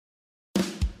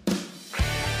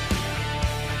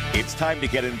It's time to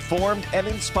get informed and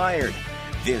inspired.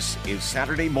 This is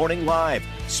Saturday Morning Live,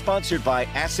 sponsored by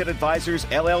Asset Advisors,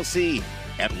 LLC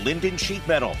and Linden Sheet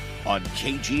Metal on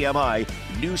KGMI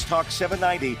News Talk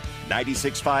 790,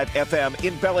 96.5 FM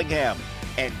in Bellingham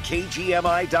and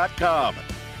KGMI.com.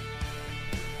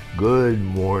 Good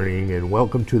morning and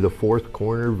welcome to the Fourth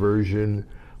Corner version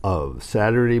of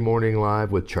Saturday Morning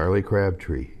Live with Charlie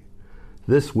Crabtree.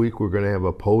 This week we're going to have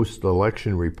a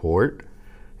post-election report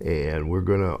and we're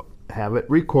going to have it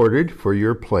recorded for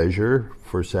your pleasure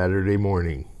for Saturday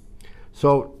morning.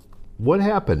 So what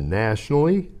happened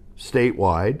nationally,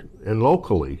 statewide, and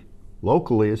locally?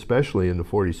 Locally, especially in the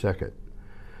 42nd.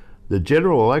 The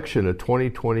general election of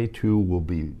 2022 will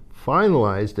be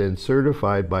finalized and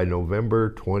certified by November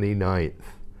 29th.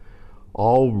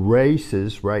 All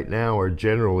races right now are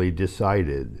generally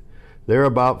decided. There are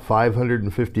about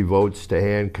 550 votes to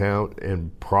hand count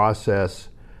and process.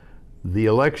 The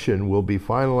election will be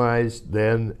finalized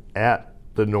then at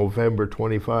the November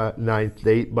 29th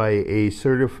date by a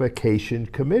certification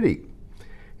committee.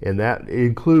 And that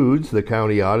includes the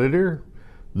county auditor,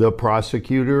 the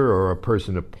prosecutor or a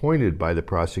person appointed by the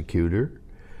prosecutor,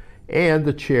 and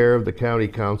the chair of the county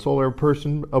council or a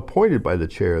person appointed by the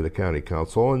chair of the county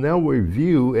council. And they'll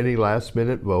review any last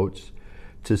minute votes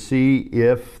to see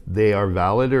if they are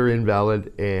valid or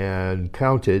invalid and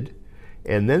counted.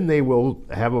 And then they will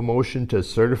have a motion to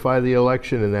certify the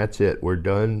election, and that's it. We're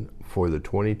done for the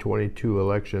 2022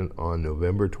 election on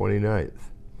November 29th.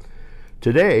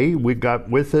 Today, we got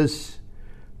with us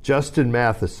Justin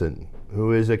Matheson,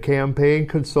 who is a campaign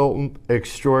consultant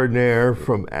extraordinaire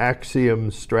from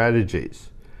Axiom Strategies.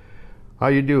 How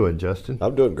you doing, Justin?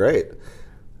 I'm doing great.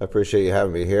 I appreciate you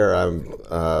having me here.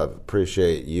 I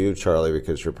appreciate you, Charlie,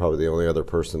 because you're probably the only other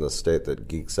person in the state that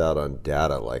geeks out on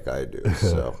data like I do.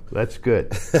 So That's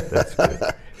good. That's good.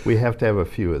 We have to have a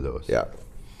few of those. Yeah.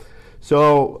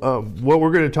 So what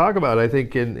we're going to talk about, I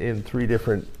think, in three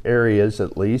different areas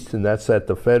at least, and that's at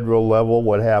the federal level,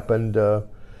 what happened in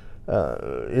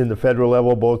the federal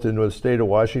level, both in the state of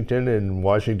Washington and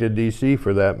Washington, D.C.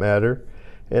 for that matter.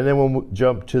 And then we'll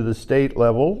jump to the state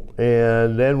level,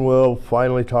 and then we'll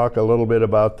finally talk a little bit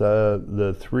about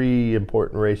the three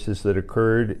important races that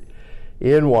occurred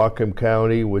in Whatcom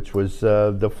County, which was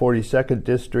the 42nd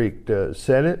District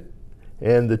Senate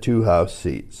and the two House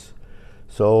seats.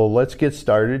 So let's get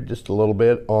started just a little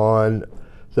bit on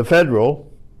the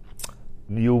federal.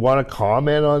 You want to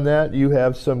comment on that? You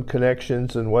have some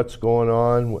connections and what's going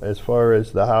on as far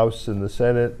as the House and the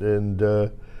Senate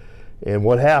and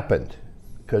what happened?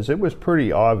 Because it was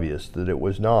pretty obvious that it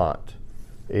was not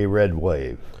a red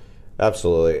wave.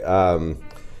 Absolutely.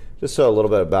 Just so a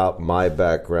little bit about my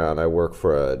background, I work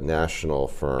for a national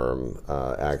firm,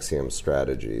 Axiom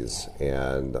Strategies,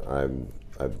 and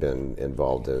I've been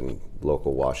involved in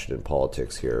local Washington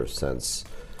politics here since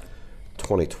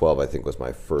 2012, I think was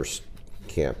my first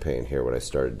campaign here when I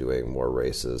started doing more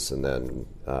races. And then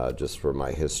just for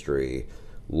my history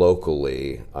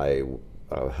locally, I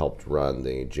helped run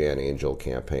the Jan Angel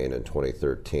campaign in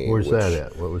 2013. Where's that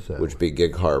at? What was that? Which be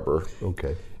Gig Harbor.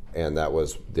 Okay. And that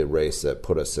was the race that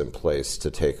put us in place to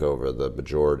take over the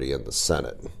majority in the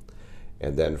Senate.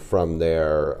 And then from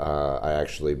there, I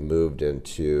actually moved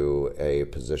into a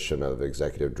position of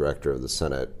executive director of the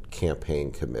Senate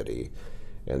campaign committee.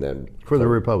 And then for the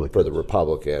Republican. For the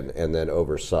Republican, and then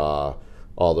oversaw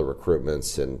all the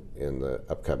recruitments in the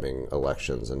upcoming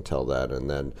elections until that. And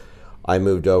then I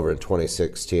moved over in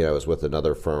 2016. I was with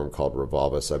another firm called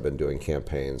Revolvis. I've been doing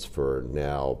campaigns for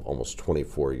now almost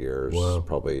 24 years. Wow.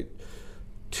 Probably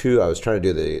I was trying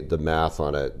to do the math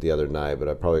on it the other night, but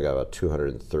I probably got about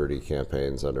 230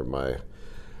 campaigns under my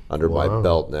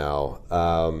belt now.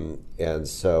 And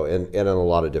so, and in a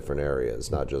lot of different areas,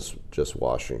 not just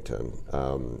Washington.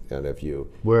 And if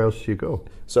you... Where else do you go?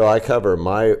 So I cover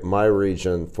my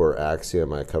region for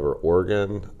Axiom. I cover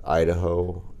Oregon,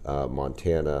 Idaho,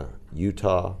 Montana,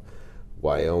 Utah,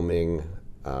 Wyoming,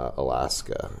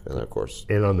 Alaska, and of course...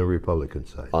 And on the Republican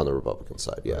side. On the Republican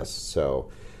side, yes.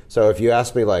 So if you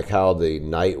ask me like how the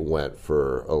night went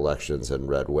for elections and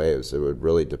red waves, it would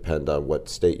really depend on what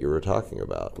state you were talking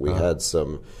about. We had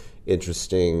some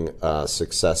interesting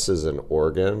successes in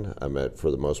Oregon. I mean, for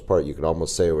the most part, you could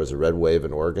almost say it was a red wave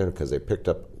in Oregon because they picked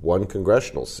up one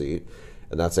congressional seat,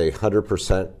 and that's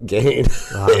 100% gain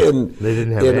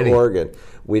in Oregon.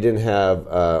 We didn't have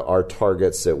our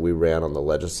targets that we ran on the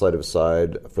legislative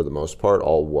side, for the most part,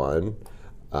 all won.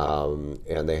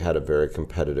 And they had a very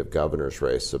competitive governor's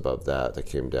race above that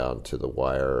came down to the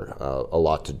wire. A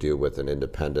lot to do with an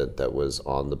independent that was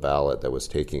on the ballot that was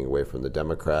taking away from the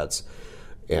Democrats.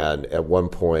 And at one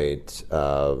point,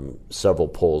 several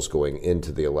polls going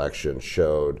into the election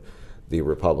showed the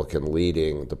Republican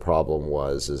leading. The problem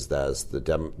is that as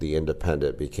the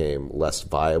independent became less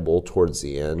viable towards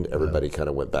the end, everybody kind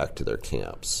of went back to their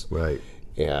camps. Right.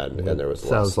 And there was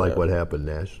sounds like what happened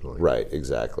nationally. Right,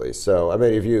 exactly. So I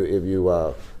mean, if you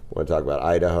want to talk about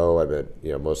Idaho, I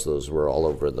mean, most of those were all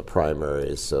over in the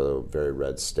primaries, so very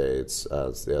red states.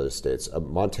 It's the other states.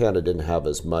 Montana didn't have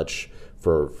as much.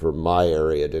 For my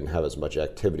area, didn't have as much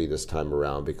activity this time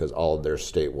around because all of their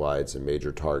statewide and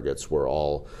major targets are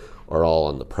all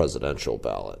on the presidential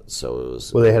ballot. So it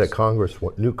was. Well, they had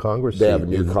new Congress. They have a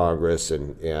new Congress,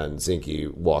 and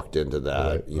Zinke walked into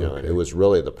that. Right, and it was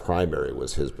really the primary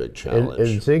was his big challenge.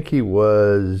 And Zinke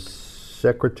was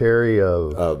Secretary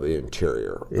of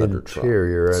Interior under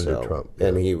Trump. Yeah.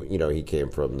 And he came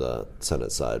from the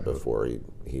Senate side before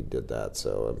he did that.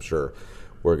 So I'm sure.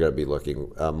 We're going to be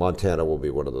looking. Montana will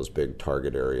be one of those big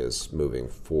target areas moving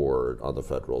forward on the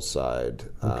federal side,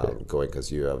 going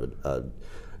because you have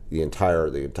the entire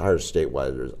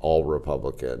statewide is all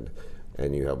Republican,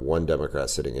 and you have one Democrat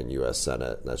sitting in U.S.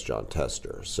 Senate, and that's Jon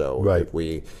Tester. So if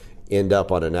we end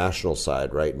up on a national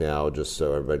side right now, just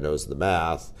so everybody knows the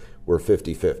math, we're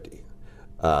 50-50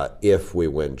 if we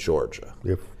win Georgia.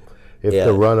 If the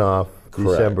runoff.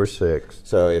 Correct. December 6th.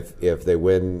 So if they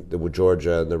win with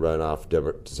Georgia and the runoff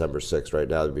December 6th, right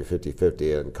now it'd be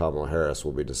 50-50, and Kamala Harris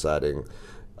will be deciding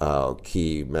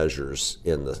key measures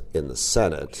in the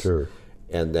Senate. Sure.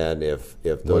 And then if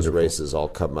those races all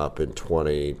come up in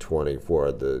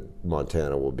 2024, the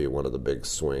Montana will be one of the big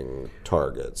swing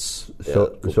targets.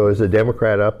 So is the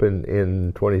Democrat up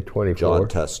in 2024? Jon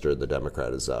Tester, the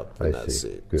Democrat, is up in that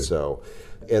seat. Good. So.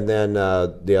 And then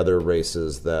the other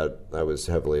races that I was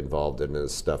heavily involved in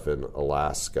is stuff in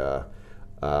Alaska.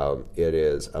 It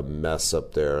is a mess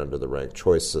up there under the ranked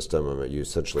choice system. I mean, you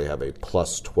essentially have a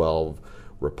plus 12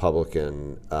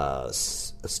 Republican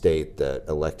state that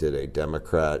elected a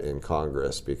Democrat in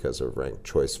Congress because of ranked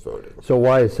choice voting. So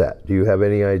why is that? Do you have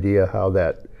any idea how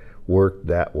that worked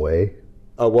that way?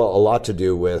 Well, a lot to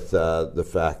do with the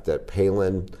fact that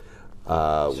Palin...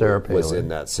 Sarah Palin was in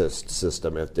that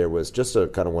system. If there was just a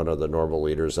kind of one of the normal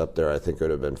leaders up there, I think it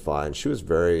would have been fine. She was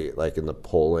very, in the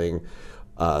polling,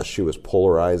 she was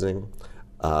polarizing,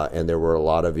 and there were a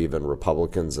lot of even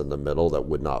Republicans in the middle that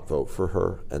would not vote for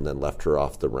her and then left her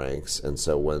off the ranks. And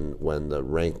so when the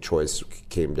ranked choice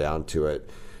came down to it,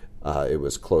 it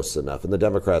was close enough. And the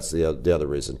Democrats, the other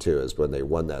reason, too, is when they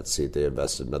won that seat, they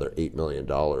invested another $8 million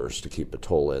to keep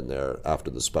Patola in there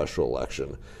after the special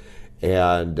election.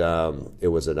 And it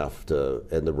was enough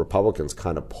and the Republicans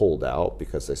kind of pulled out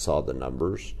because they saw the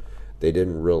numbers. They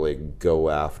didn't really go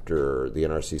after, the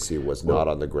NRCC was not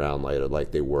on the ground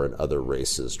like they were in other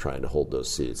races trying to hold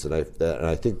those seats. And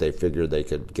I think they figured they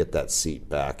could get that seat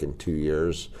back in 2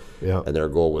 years. Yeah. And their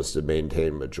goal was to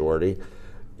maintain majority.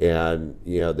 And,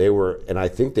 I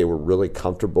think they were really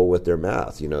comfortable with their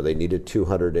math. They needed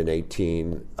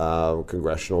 218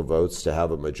 congressional votes to have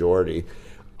a majority.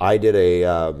 I did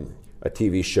a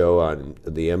TV show on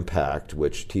The Impact,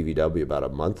 which TVW about a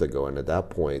month ago, and at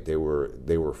that point they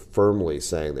were firmly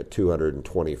saying that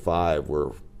 225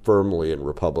 were firmly in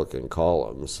Republican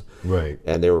columns, right?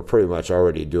 And they were pretty much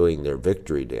already doing their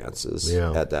victory dances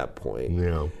at that point.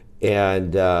 Yeah,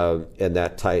 and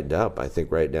that tightened up. I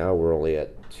think right now we're only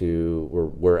at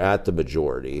we're at the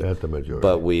majority. At the majority,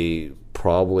 but we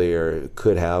probably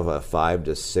could have a 5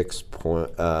 to 6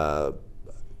 point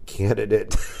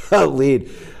candidate lead.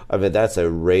 I mean, that's a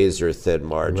razor-thin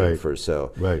margin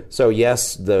Right. So,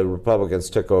 yes, the Republicans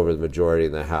took over the majority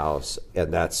in the House,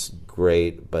 and that's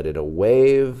great, but in a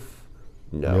wave,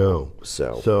 no.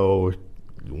 So,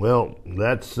 well,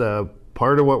 that's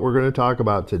part of what we're going to talk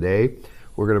about today.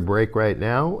 We're going to break right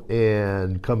now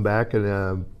and come back in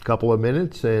a couple of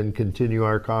minutes and continue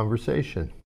our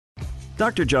conversation.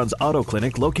 Dr. John's Auto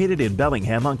Clinic, located in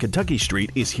Bellingham on Kentucky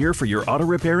Street, is here for your auto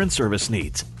repair and service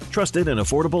needs. Trusted and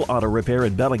affordable auto repair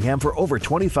in Bellingham for over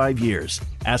 25 years.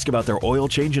 Ask about their oil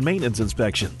change and maintenance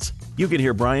inspections. You can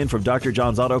hear Brian from Dr.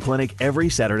 John's Auto Clinic every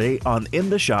Saturday on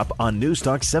In the Shop on News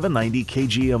Talk 790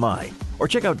 KGMI. Or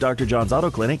check out Dr. John's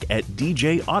Auto Clinic at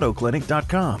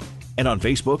djautoclinic.com. And on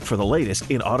Facebook for the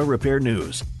latest in auto repair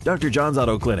news. Dr. John's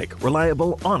Auto Clinic,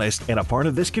 reliable, honest, and a part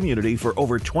of this community for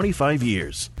over 25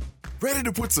 years. Ready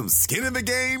to put some skin in the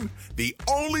game? The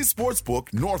only sports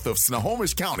book north of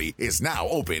Snohomish County is now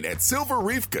open at Silver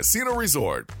Reef Casino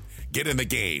Resort. Get in the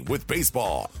game with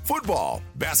baseball, football,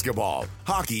 basketball,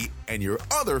 hockey, and your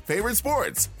other favorite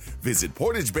sports. Visit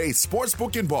Portage Bay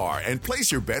Sportsbook and Bar and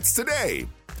place your bets today.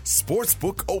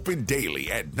 Sportsbook open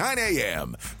daily at 9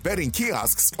 a.m. Betting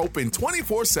kiosks open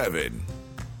 24/7.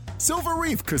 Silver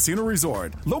Reef Casino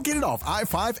Resort, located off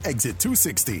I-5 exit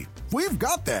 260. We've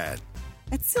got that.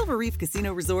 At Silver Reef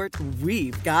Casino Resort,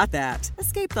 we've got that.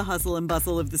 Escape the hustle and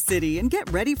bustle of the city and get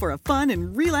ready for a fun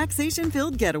and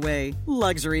relaxation-filled getaway.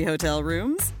 Luxury hotel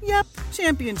rooms? Yep.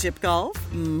 Championship golf?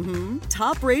 Mm-hmm.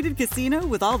 Top-rated casino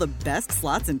with all the best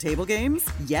slots and table games?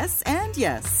 Yes and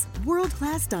yes.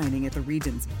 World-class dining at the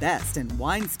region's best and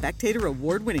Wine Spectator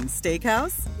award-winning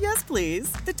steakhouse? Yes,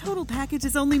 please. The total package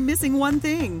is only missing one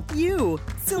thing. You.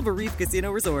 Silver Reef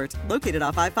Casino Resort, located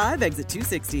off I-5 exit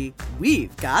 260.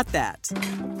 We've got that.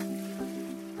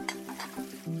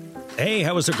 Hey,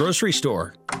 how was the grocery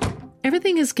store?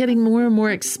 Everything is getting more and more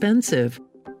expensive.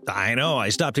 I know. I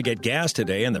stopped to get gas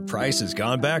today and the price has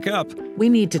gone back up. We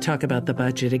need to talk about the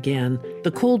budget again.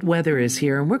 The cold weather is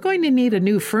here and we're going to need a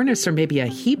new furnace or maybe a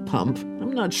heat pump.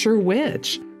 I'm not sure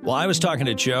which. Well, I was talking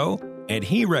to Joe and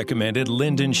he recommended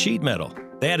Linden Sheet Metal.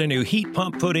 They had a new heat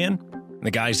pump put in. The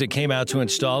guys that came out to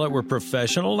install it were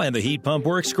professional and the heat pump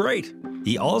works great.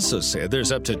 He also said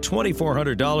there's up to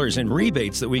 $2,400 in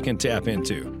rebates that we can tap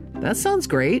into. That sounds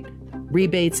great.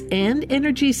 Rebates and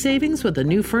energy savings with a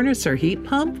new furnace or heat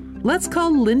pump? Let's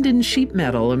call Linden Sheet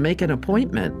Metal and make an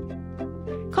appointment.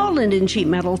 Call Linden Sheet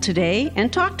Metal today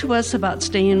and talk to us about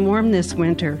staying warm this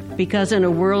winter. Because in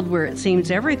a world where it seems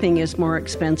everything is more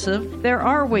expensive, there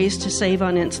are ways to save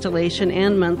on installation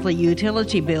and monthly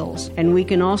utility bills. And we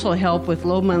can also help with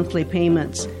low monthly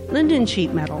payments. Linden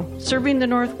Sheet Metal, serving the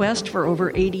Northwest for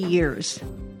over 80 years.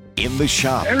 In the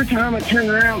shop. Every time I turn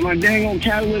around, my dang old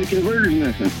catalytic converter's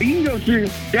missing. You can go through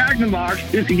Jack in the Box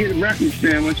just to get a breakfast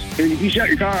sandwich, and if you shut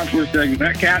your car off for a second,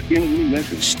 that cat's going to be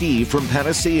missing. Steve from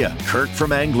Panacea, Kirk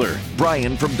from Angler,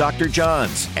 Brian from Dr.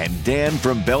 John's, and Dan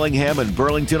from Bellingham and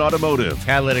Burlington Automotive.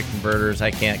 Catalytic converters,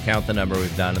 I can't count the number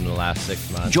we've done in the last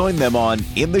 6 months. Join them on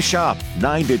In the Shop,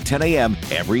 9 to 10 a.m.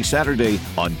 every Saturday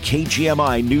on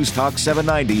KGMI News Talk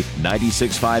 790,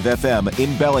 96.5 FM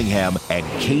in Bellingham and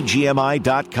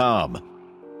KGMI.com.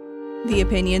 The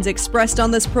opinions expressed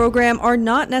on this program are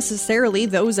not necessarily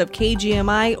those of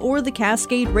KGMI or the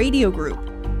Cascade Radio Group.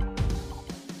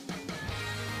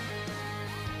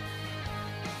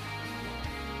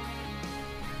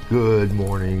 Good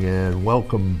morning and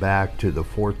welcome back to the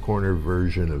Fourth Corner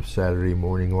version of Saturday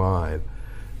Morning Live.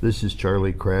 This is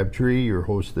Charlie Crabtree, your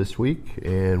host this week,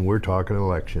 and we're talking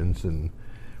elections, and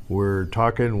we're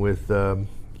talking with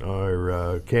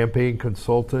our campaign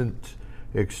consultant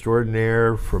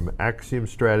extraordinaire from Axiom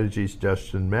Strategies,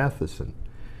 Justin Matheson.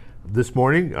 This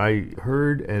morning I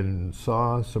heard and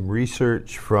saw some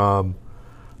research from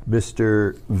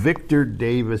Mr. Victor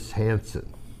Davis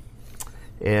Hanson.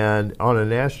 And on a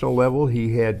national level,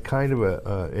 he had kind of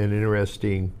an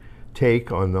interesting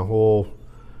take on the whole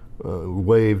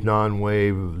wave,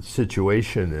 non-wave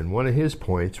situation. And one of his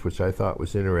points, which I thought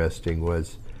was interesting,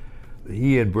 was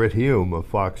he and Brit Hume of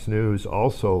Fox News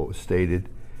also stated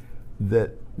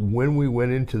that when we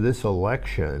went into this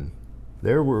election,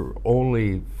 there were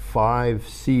only 5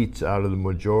 seats out of the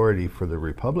majority for the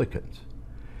Republicans.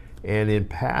 And in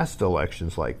past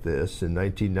elections like this, in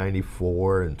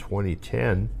 1994 and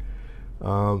 2010,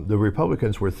 the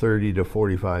Republicans were 30 to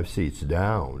 45 seats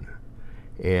down,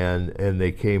 and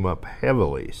they came up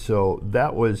heavily. So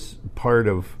that was part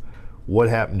of what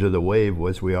happened to the wave,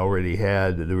 was the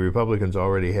Republicans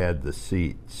already had the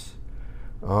seats.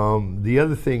 The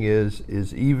other thing is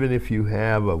even if you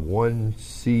have a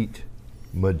 1-seat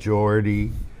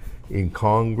majority in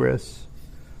Congress,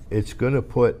 it's going to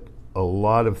put a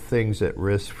lot of things at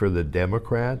risk for the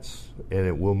Democrats, and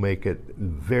it will make it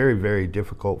very, very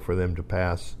difficult for them to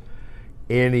pass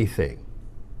anything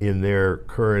in their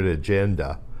current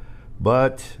agenda.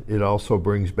 But it also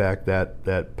brings back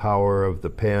that power of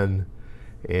the pen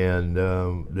and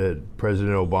that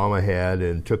President Obama had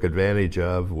and took advantage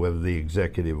of with the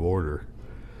executive order.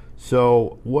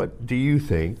 So what do you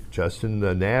think, Justin,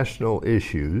 the national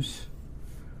issues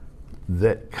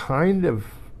that kind of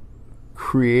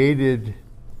created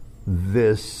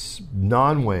this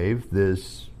non-wave,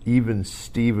 this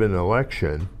even-Steven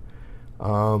election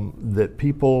that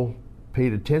people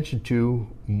paid attention to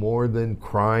more than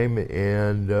crime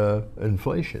and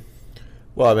inflation?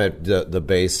 Well, I mean, the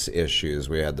base issues,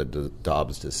 we had the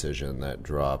Dobbs decision that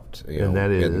dropped. And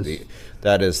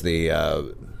that is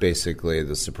basically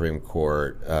the Supreme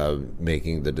Court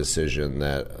making the decision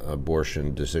that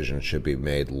abortion decisions should be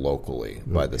made locally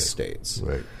by the states.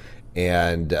 Right.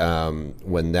 And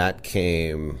when that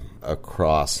came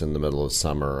across in the middle of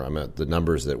summer, I mean, the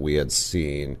numbers that we had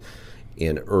seen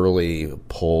in early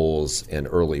polls and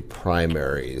early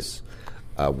primaries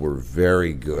were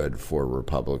very good for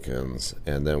Republicans.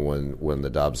 And then when the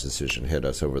Dobbs decision hit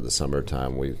us over the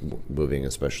summertime, moving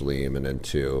especially even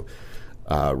into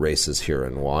races here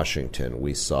in Washington,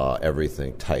 we saw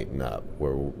everything tighten up.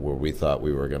 Where we thought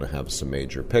we were going to have some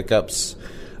major pickups,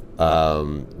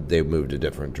 they moved a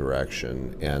different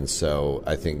direction. And so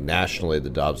I think nationally the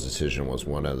Dobbs decision was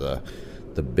one of the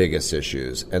biggest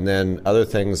issues. And then other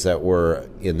things that were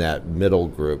in that middle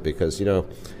group, because,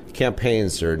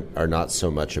 campaigns are not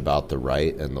so much about the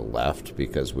right and the left,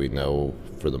 because we know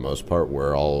for the most part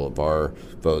where all of our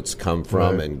votes come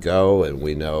from and go, and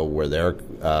we know where their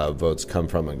votes come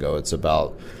from and go. It's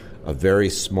about a very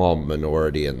small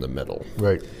minority in the middle.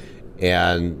 Right.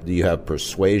 And you have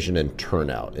persuasion and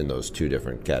turnout in those two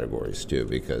different categories too,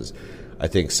 because I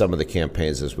think some of the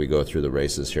campaigns as we go through the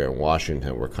races here in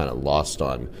Washington were kind of lost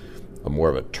on a more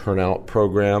of a turnout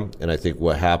program. And I think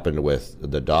what happened with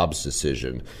the Dobbs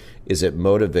decision is it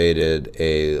motivated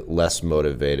a less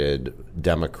motivated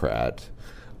Democrat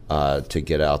to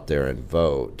get out there and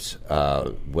vote,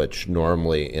 which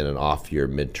normally in an off-year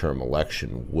midterm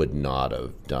election would not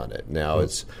have done it. Now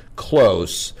it's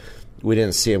close. We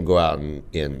didn't see him go out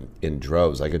in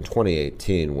droves. Like in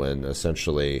 2018, when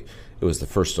essentially it was the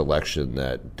first election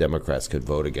that Democrats could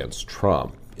vote against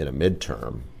Trump in a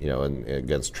midterm, and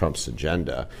against Trump's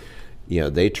agenda,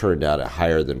 they turned out at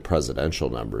higher than presidential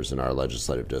numbers in our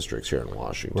legislative districts here in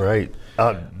Washington. Right.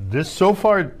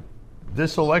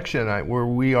 This election, where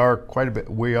we are quite a bit,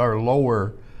 we are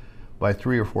lower by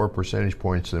 3 or 4 percentage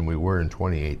points than we were in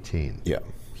 2018. Yeah.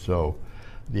 So,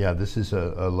 this is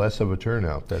a less of a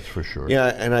turnout, that's for sure. Yeah,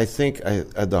 and I think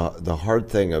the hard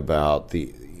thing about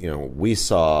we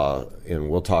saw, and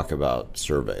we'll talk about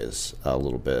surveys a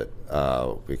little bit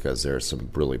because there are some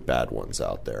really bad ones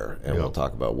out there, and we'll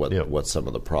talk about what some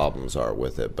of the problems are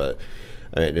with it. But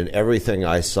in everything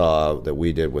I saw that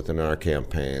we did within our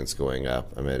campaigns going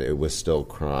up, it was still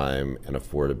crime and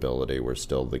affordability were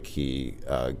still the key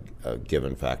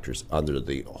given factors under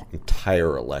the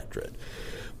entire electorate.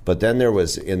 But then there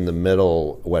was in the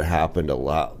middle what happened a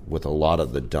lot with a lot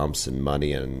of the dumps and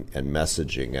money and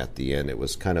messaging at the end. It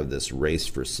was kind of this race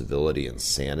for civility and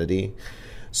sanity.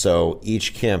 So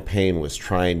each campaign was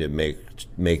trying to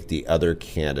make the other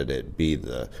candidate be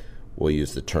we'll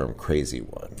use the term crazy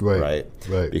one, right?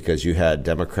 Because you had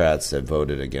Democrats that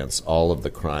voted against all of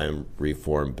the crime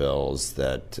reform bills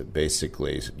that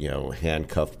basically,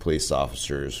 handcuffed police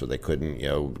officers so they couldn't,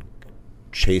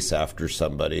 chase after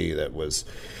somebody that was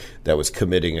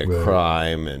committing a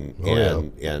crime, and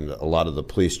a lot of the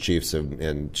police chiefs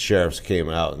and sheriffs came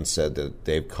out and said that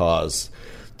they've caused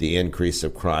the increase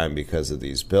of crime because of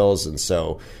these bills, and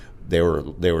so they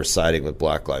were siding with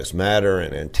Black Lives Matter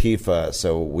and Antifa.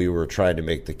 So we were trying to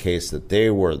make the case that they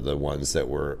were the ones that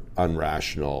were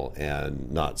unrational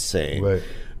and not sane. Right.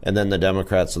 And then the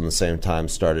Democrats at the same time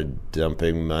started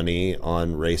dumping money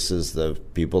on races, the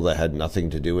people that had nothing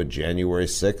to do with January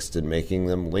 6th and making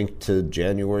them linked to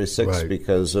January 6th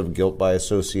because of guilt by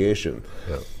association.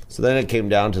 Yeah. So then it came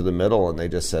down to the middle, and they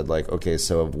just said, okay,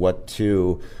 so of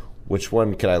which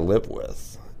one can I live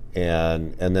with?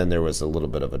 And then there was a little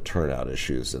bit of a turnout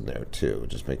issues in there too,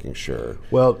 just making sure.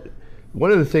 Well,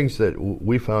 one of the things that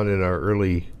we found in our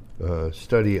early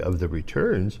study of the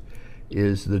returns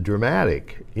is the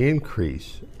dramatic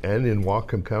increase, and in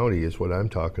Whatcom County is what I'm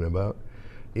talking about,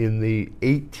 in the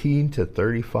 18 to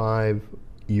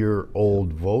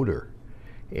 35-year-old voter,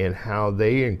 and how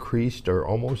they increased or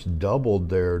almost doubled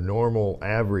their normal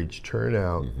average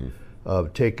turnout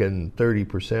of taking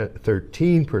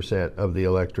 13% of the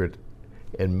electorate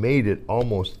and made it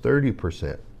almost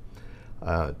 30%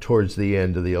 towards the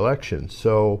end of the election.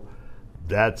 So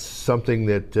that's something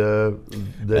that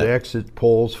exit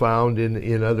polls found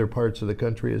in other parts of the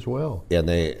country as well.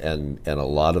 And a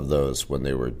lot of those, when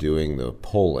they were doing the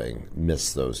polling,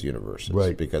 missed those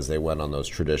universes, because they went on those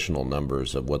traditional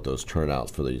numbers of what those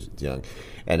turnouts for these young.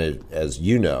 And as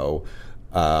you know,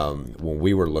 when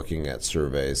we were looking at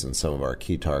surveys and some of our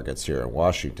key targets here in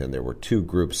Washington, there were two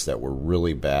groups that were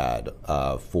really bad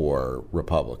for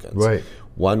Republicans. Right.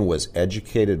 One was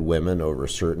educated women over a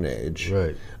certain age.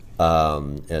 Right.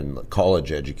 And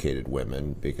college-educated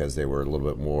women, because they were a little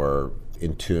bit more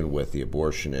in tune with the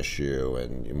abortion issue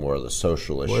and more of the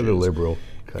social issues. More the liberal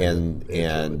and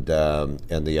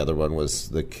the other one was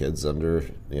the kids under,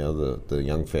 the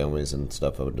young families and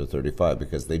stuff under 35,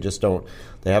 because they haven't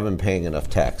been paying enough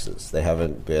taxes. They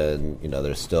haven't been,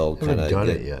 they're still kind of done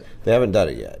it yet. They haven't done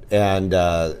it yet, and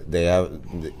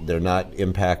they're not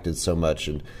impacted so much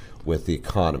with the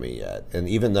economy yet. And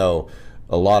even though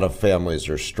a lot of families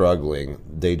are struggling.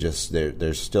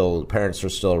 They're still, parents are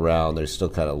still around. They still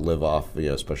kind of live off,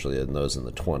 especially in those in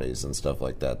the 20s and stuff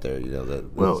like that. They're,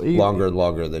 longer and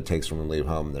longer that it takes from them to leave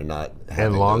home. They're not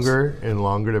having and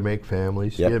longer to make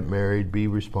families, get married, be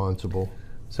responsible.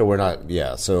 So we're not,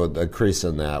 so the increase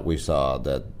in that, we saw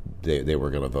that they were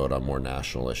going to vote on more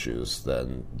national issues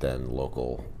than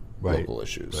local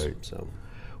issues. Right. So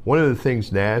one of the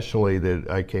things nationally that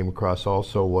I came across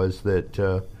also was that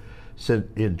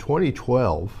in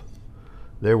 2012,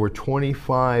 there were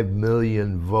 25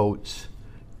 million votes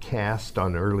cast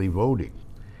on early voting.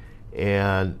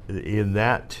 And in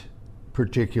that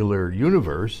particular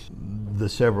universe, the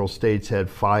several states had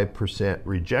 5%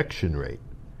 rejection rate.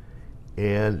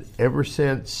 And ever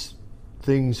since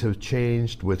things have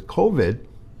changed with COVID,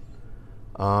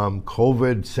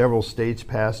 several states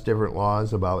passed different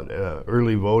laws about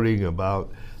early voting,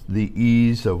 about the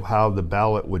ease of how the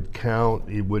ballot would count.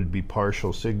 It would be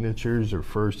partial signatures or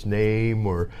first name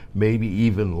or maybe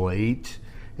even late,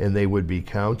 and they would be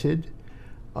counted.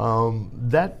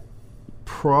 That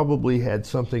probably had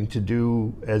something to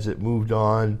do as it moved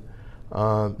on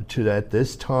to that.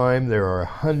 This time there are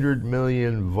 100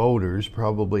 million voters,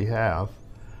 probably half,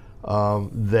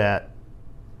 that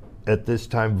at this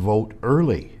time vote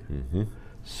early. Mm-hmm.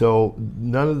 So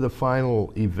none of the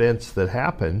final events that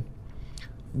happened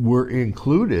were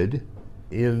included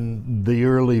in the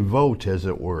early vote, as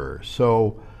it were.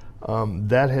 So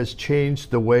that has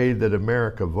changed the way that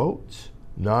America votes,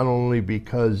 not only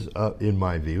because, in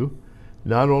my view,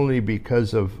 not only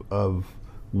because of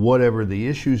whatever the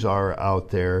issues are out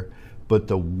there, but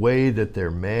the way that they're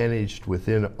managed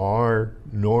within our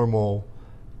normal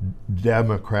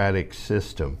democratic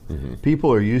system. Mm-hmm.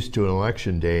 People are used to an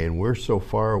election day, and we're so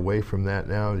far away from that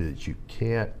now that you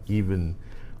can't even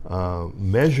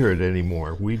measure it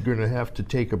anymore. We're going to have to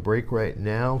take a break right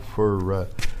now for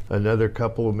another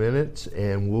couple of minutes,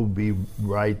 and we'll be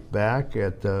right back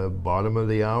at the bottom of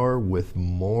the hour with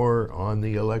more on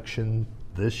the election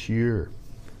this year.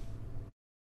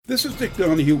 This is Dick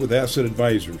Donahue with Asset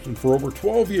Advisors, and for over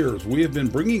 12 years we have been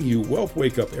bringing you Wealth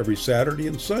Wake Up every Saturday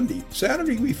and Sunday.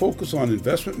 Saturday we focus on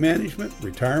investment management,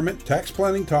 retirement, tax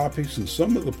planning topics, and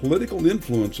some of the political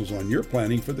influences on your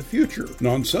planning for the future. And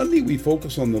on Sunday we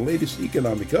focus on the latest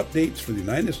economic updates for the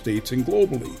United States and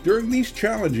globally. During these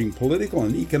challenging political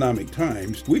and economic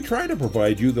times, we try to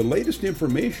provide you the latest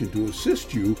information to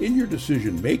assist you in your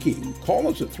decision making. Call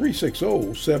us at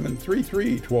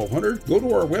 360-733-1200. Go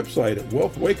to our website at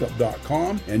wealthwakeup.com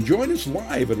and join us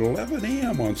live at 11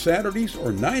 a.m. on Saturdays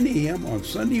or 9 a.m. on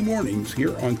Sunday mornings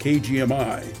here on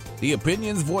KGMI. The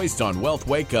opinions voiced on Wealth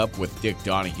Wake Up with Dick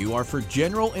Donahue are for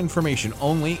general information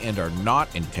only and are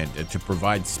not intended to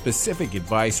provide specific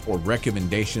advice or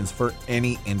recommendations for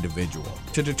any individual.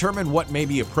 To determine what may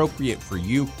be appropriate for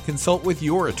you, consult with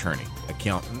your attorney,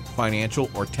 accountant,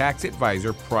 financial, or tax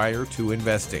advisor prior to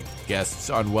investing. Guests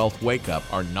on Wealth Wake Up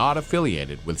are not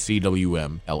affiliated with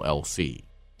CWM LLC.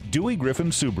 Dewey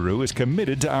Griffin Subaru is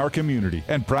committed to our community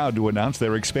and proud to announce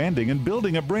they're expanding and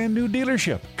building a brand new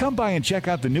dealership. Come by and check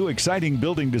out the new exciting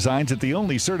building designs at the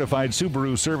only certified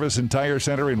Subaru service and tire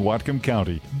center in Whatcom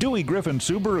County. Dewey Griffin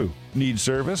Subaru. Need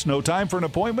service? No time for an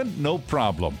appointment? No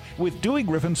problem. With Dewey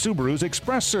Griffin Subaru's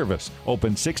Express service.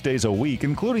 Open 6 days a week,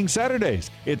 including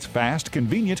Saturdays. It's fast,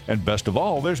 convenient, and best of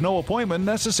all, there's no appointment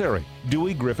necessary.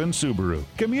 Dewey Griffin Subaru.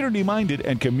 Community-minded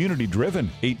and community-driven.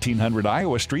 1800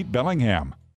 Iowa Street,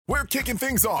 Bellingham. We're kicking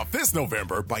things off this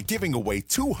November by giving away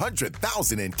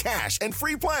 $200,000 in cash and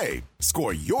free play.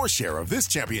 Score your share of this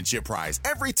championship prize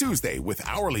every Tuesday with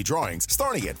hourly drawings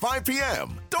starting at 5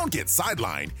 p.m. Don't get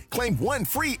sidelined. Claim one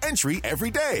free entry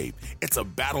every day. It's a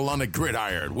battle on the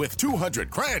gridiron with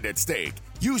 $200,000 at stake.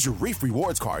 Use your Reef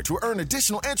Rewards card to earn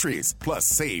additional entries, plus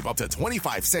save up to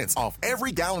 25 cents off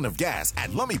every gallon of gas at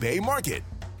Lummi Bay Market.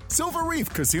 Silver Reef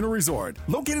Casino Resort,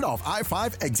 located off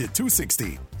I-5 exit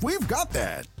 260. We've got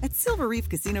that. At Silver Reef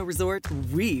Casino Resort,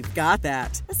 we've got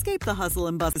that. Escape the hustle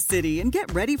and bustle of the city and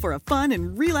get ready for a fun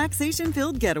and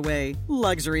relaxation-filled getaway.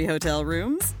 Luxury hotel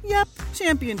rooms? Yep.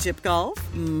 Championship golf?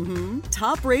 Mm-hmm.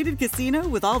 Top-rated casino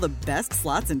with all the best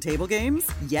slots and table games?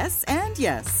 Yes and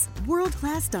yes.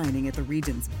 World-class dining at the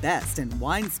region's best and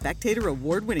Wine Spectator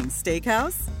award-winning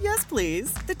steakhouse? Yes,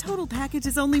 please. The total package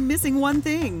is only missing one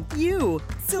thing. You.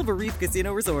 Silver Reef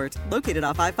Casino Resort, located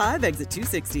off I-5 exit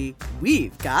 260.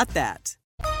 We've got that.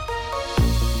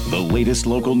 The latest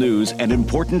local news and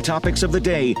important topics of the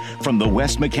day from the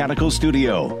West Mechanical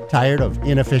Studio. Tired of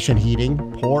inefficient heating,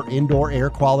 poor indoor air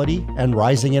quality, and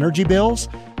rising energy bills?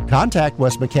 Contact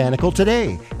West Mechanical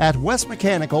today at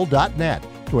westmechanical.net.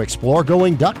 to explore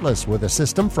going ductless with a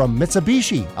system from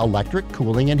Mitsubishi Electric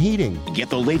Cooling and Heating. Get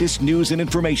the latest news and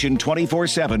information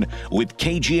 24/7 with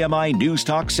KGMI News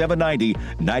Talk 790,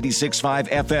 96.5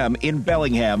 FM in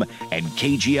Bellingham and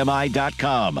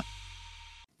KGMI.com.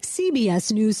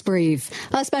 CBS News Brief.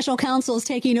 A special counsel is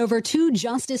taking over 2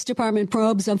 Justice Department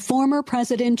probes of former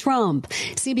President Trump.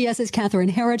 CBS's Catherine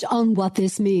Herridge on what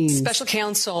this means. Special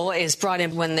counsel is brought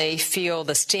in when they feel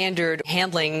the standard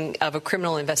handling of a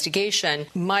criminal investigation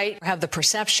might have the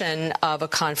perception of a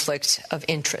conflict of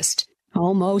interest.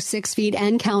 Almost 6 feet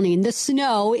and counting. The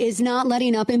snow is not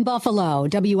letting up in Buffalo.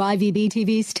 WIVB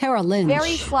TV's Tara Lynch.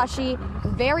 Very slushy,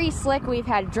 very slick. We've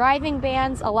had driving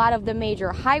bans. A lot of the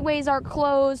major highways are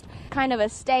closed. Kind of a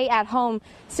stay-at-home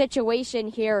situation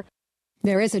here.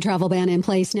 There is a travel ban in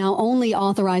place now. Only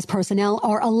authorized personnel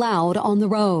are allowed on the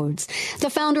roads.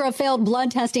 The founder of failed blood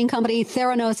testing company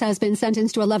Theranos has been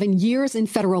sentenced to 11 years in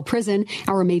federal prison.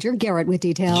 Our Major Garrett with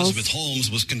details. Elizabeth Holmes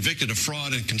was convicted of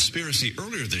fraud and conspiracy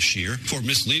earlier this year for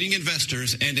misleading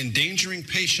investors and endangering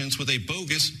patients with a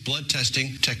bogus blood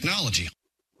testing technology.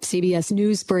 CBS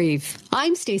News Brief.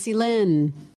 I'm Stacey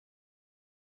Lynn.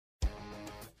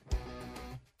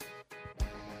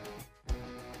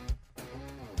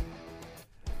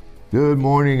 Good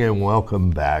morning and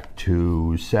welcome back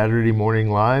to Saturday Morning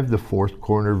Live, the Fourth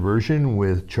Corner version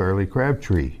with Charlie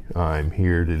Crabtree. I'm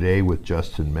here today with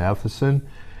Justin Matheson,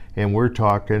 and we're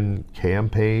talking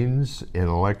campaigns and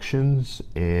elections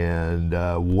and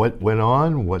what went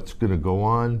on, what's going to go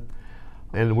on.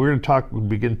 And we're going to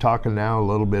begin talking now a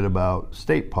little bit about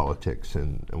state politics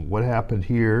and what happened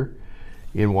here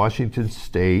in Washington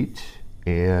State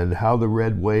and how the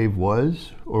red wave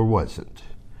was or wasn't.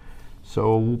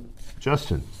 So,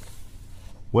 Justin,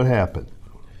 what happened?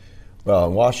 Well,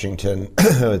 in Washington,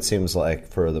 it seems like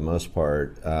for the most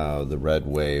part, the red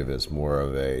wave is more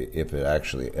of a, if it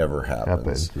actually ever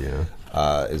happens,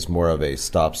 is more of a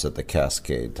stops at the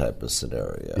cascade type of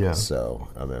scenario. Yeah. So,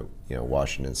 I mean,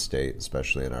 Washington State,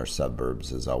 especially in our suburbs,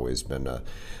 has always been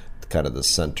kind of the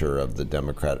center of the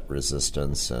Democratic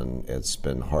resistance, and it's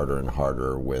been harder and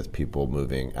harder with people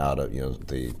moving out of,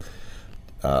 the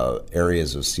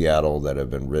areas of Seattle that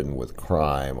have been ridden with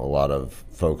crime. A lot of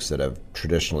folks that have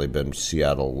traditionally been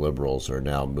Seattle liberals are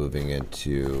now moving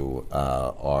into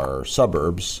our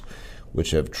suburbs, which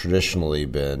have traditionally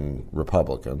been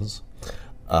Republicans.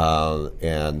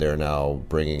 And they're now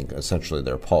bringing essentially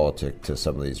their politic to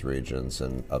some of these regions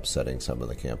and upsetting some of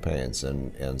the campaigns.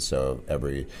 And so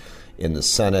in the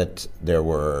Senate, there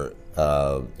were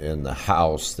in the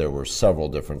House, there were several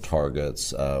different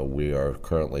targets. We are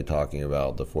currently talking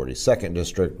about the 42nd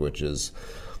District, which is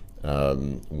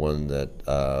one that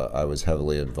I was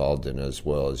heavily involved in, as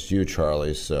well as you,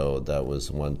 Charlie. So that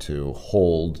was one to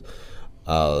hold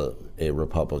a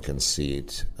Republican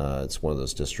seat. It's one of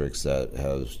those districts that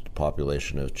has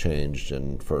population have changed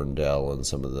in Ferndale and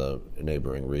some of the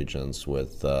neighboring regions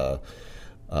with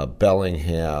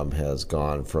Bellingham has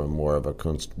gone from more of a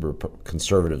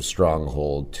conservative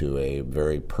stronghold to a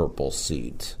very purple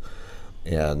seat.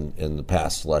 And in the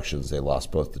past elections, they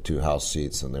lost both the 2 House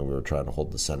seats, and then we were trying to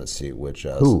hold the Senate seat, which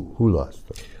who lost?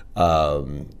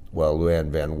 Well,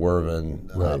 Luann Van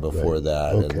Werven before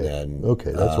that, okay. And then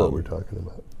that's what we're talking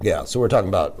about. Yeah, so we're talking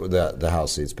about the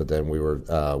House seats, but then we were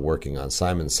working on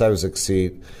Simon Sewzick's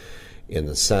seat in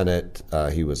the Senate.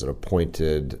 He was an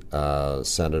appointed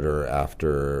senator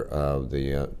after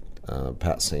the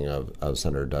passing of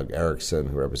Senator Doug Erickson,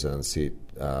 who represented the seat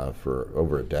for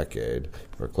over a decade,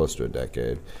 or close to a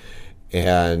decade.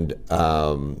 And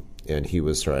he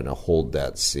was trying to hold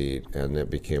that seat, and it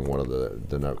became one of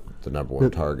the number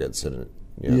one targets. And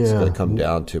it's going to come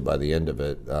down to, by the end of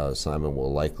it, Simon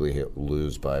will likely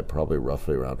lose by probably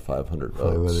roughly around 500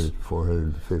 votes.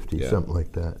 450, something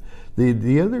like that.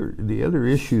 The other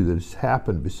issue that's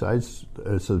happened, besides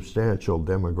a substantial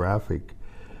demographic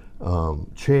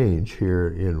change here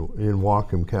in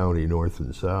Whatcom County, north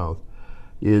and south,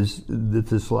 is that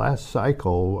this last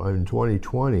cycle in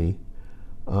 2020,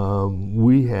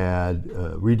 we had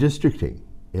redistricting.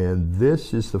 And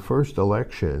this is the first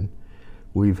election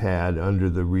we've had under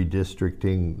the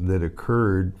redistricting that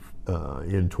occurred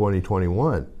in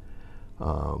 2021.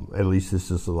 At least this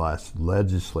is the last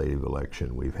legislative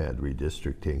election we've had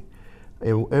redistricting.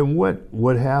 And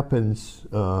what happens,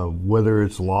 whether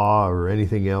it's law or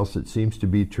anything else, it seems to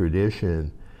be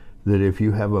tradition that if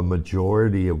you have a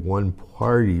majority of one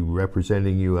party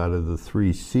representing you out of the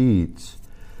 3 seats,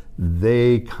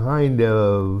 they kind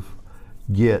of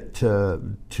get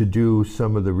to do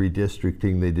some of the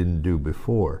redistricting they didn't do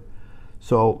before.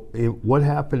 So what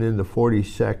happened in the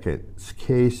 42nd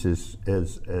case is,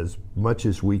 as much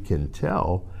as we can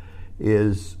tell,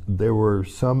 is there were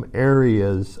some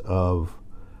areas of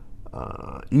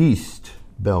East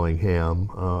Bellingham,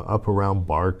 up around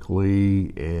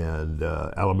Barkley and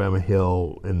Alabama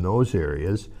Hill, in those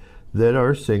areas, that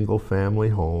are single-family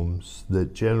homes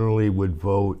that generally would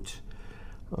vote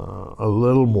a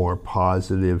little more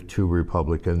positive to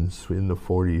Republicans, in the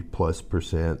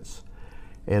 40+%.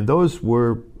 And those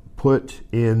were put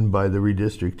in by the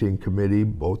redistricting committee.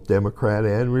 Both Democrat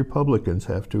and Republicans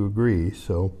have to agree,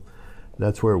 so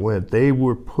that's where it went. They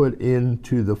were put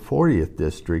into the 40th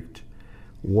district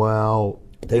while...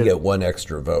 They get one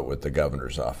extra vote with the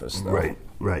governor's office, though.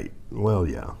 Right. Well,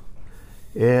 yeah.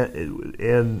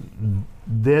 And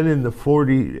then in the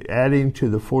 40, adding to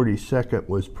the 42nd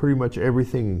was pretty much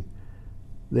everything.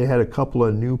 They had a couple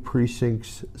of new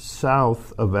precincts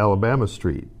south of Alabama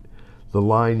Street. The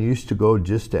line used to go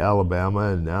just to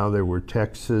Alabama, and now there were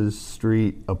Texas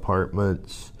Street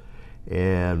apartments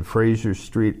and Fraser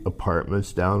Street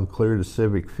apartments down clear to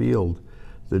Civic Field.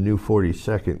 The new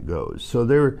 42nd goes. So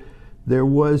there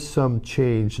was some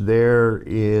change there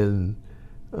in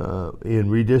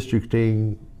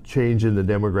redistricting, change in the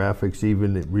demographics.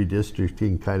 Even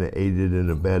redistricting kind of aided and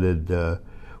abetted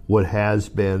what has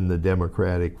been the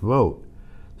Democratic vote.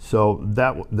 So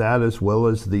that as well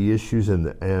as the issues and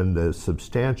the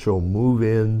substantial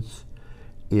move-ins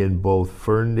in both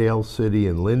Ferndale City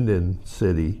and Linden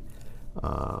City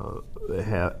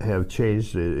have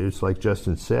changed. It's like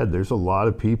Justin said, there's a lot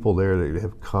of people there that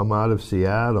have come out of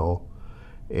Seattle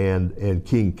and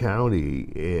King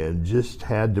County and just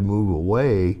had to move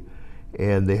away,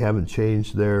 and they haven't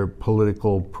changed their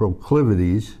political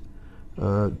proclivities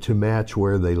to match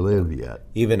where they live yet.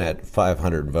 Even at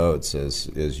 500 votes,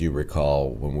 as you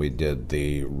recall, when we did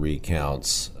the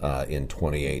recounts in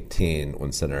 2018,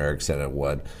 when Senator Erickson had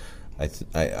won, I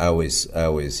always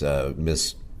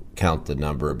miscount the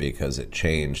number because it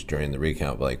changed during the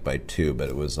recount by 2, but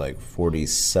it was like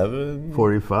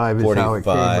 45 is how it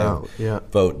came out. Yeah.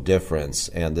 Vote difference.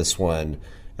 And this one,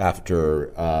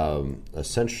 after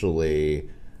essentially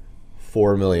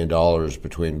 $4 million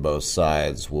between both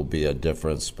sides, will be a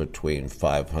difference between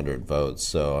 500 votes.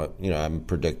 So, I'm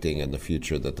predicting in the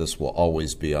future that this will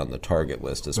always be on the target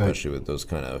list, especially with those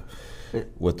kind of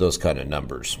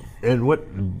numbers. And what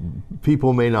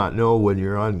people may not know, when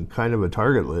you're on kind of a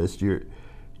target list,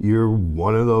 you're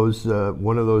one of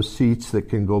those seats that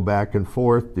can go back and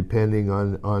forth depending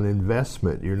on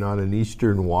investment. You're not an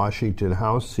Eastern Washington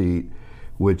House seat,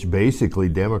 which basically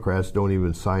Democrats don't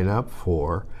even sign up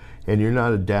for. And you're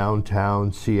not a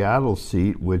downtown Seattle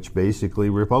seat, which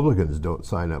basically Republicans don't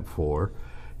sign up for.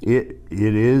 It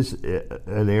is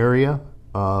an area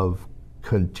of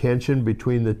contention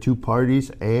between the two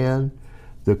parties and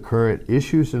the current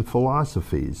issues and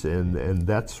philosophies, and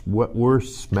that's what we're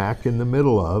smack in the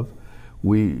middle of.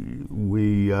 The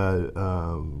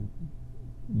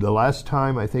last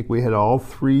time I think we had all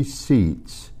 3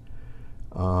 seats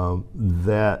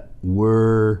that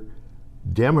were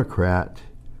Democrat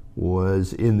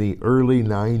was in the early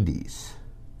 90s,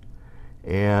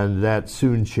 and that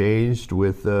soon changed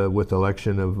with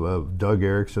election of Doug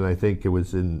Erickson. I think it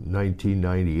was in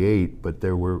 1998, but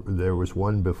there was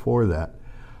one before that.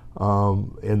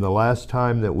 And the last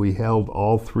time that we held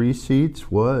all 3 seats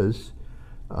was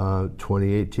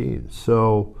 2018.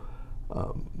 So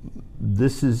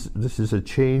this is a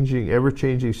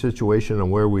ever-changing situation on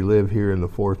where we live here in the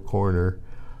Fourth Corner,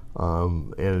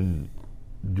 and.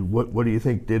 What do you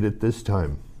think did it this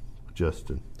time,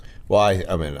 Justin? Well,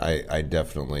 I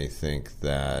definitely think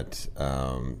that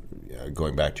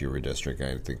going back to your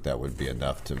redistricting, I think that would be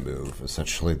enough to move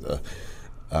essentially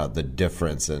the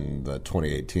difference in the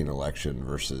 2018 election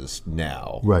versus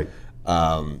now. Right.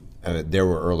 There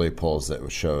were early polls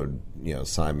that showed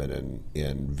Simon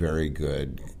in very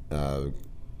good, and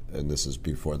this is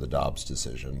before the Dobbs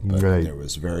decision, but there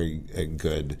was very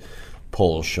good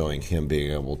polls showing him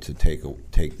being able to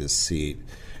take this seat.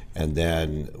 And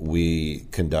then we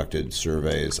conducted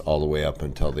surveys all the way up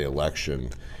until the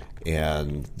election,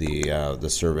 and the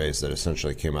surveys that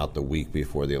essentially came out the week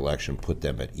before the election put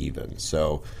them at even.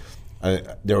 So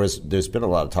there's been a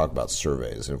lot of talk about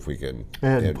surveys, and if we can,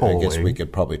 I guess we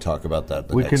could probably talk about that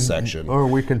in the next section, or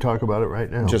we can talk about it right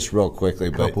now, just real quickly.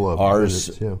 But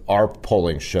our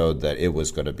polling showed that it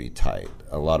was going to be tight.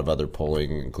 A lot of other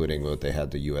polling, including what they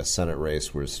had the U.S. Senate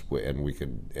race, and we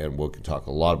can talk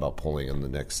a lot about polling in the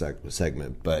next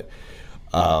segment, but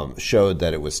showed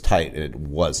that it was tight, and it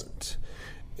wasn't.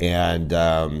 And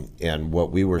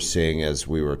what we were seeing as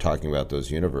we were talking about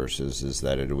those universes is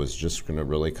that it was just going to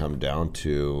really come down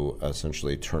to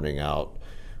essentially turning out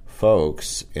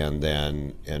folks, and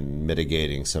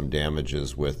mitigating some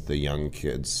damages with the young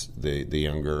kids, the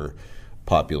younger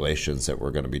populations that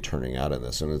we're going to be turning out in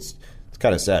this. And it's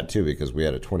kind of sad too, because we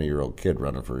had a 20-year-old kid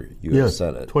running for U.S.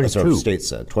 Senate. 22. State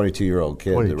Senate. 22-year-old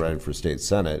kid running for state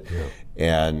Senate,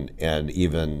 and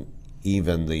even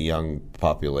the young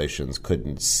populations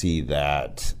couldn't see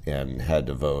that and had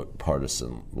to vote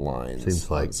partisan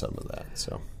lines on some of that.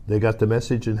 So they got the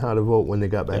message in how to vote when they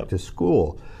got back to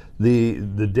school. The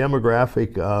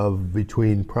demographic of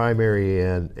between primary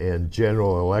and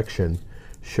general election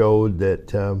showed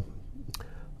that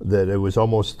it was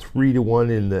almost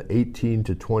 3-1 in the 18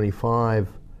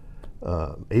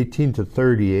 to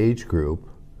 30 age group,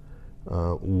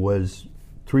 was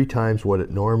 3 times what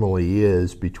it normally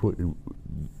is,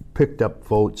 picked up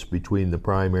votes between the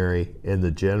primary and the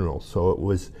general. So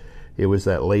it was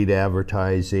that late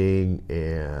advertising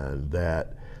and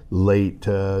that late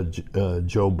Joe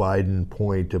Biden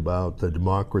point about the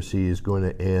democracy is going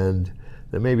to end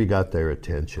that maybe got their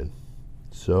attention.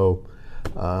 So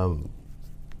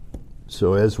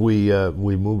as we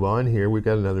move on here, we've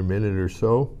got another minute or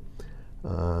so.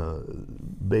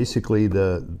 Basically,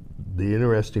 the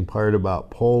interesting part about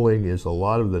polling is a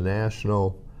lot of the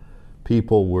national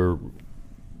people were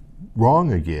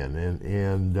wrong again,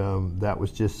 and that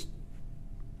was just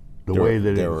the way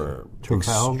that they it were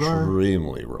Trafalgar.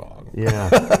 Extremely wrong.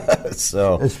 Yeah.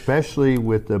 So especially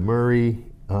with the Murray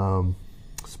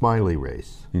Smiley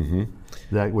race,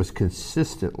 that was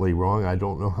consistently wrong. I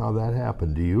don't know how that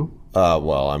happened. Do you?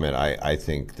 Well, I mean, I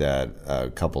think that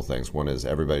a couple things. One is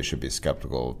everybody should be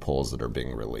skeptical of polls that are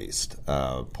being released.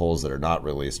 Polls that are not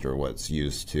released are what's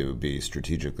used to be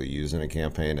strategically used in a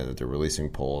campaign, and that they're releasing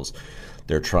polls.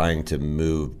 They're trying to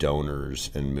move donors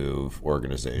and move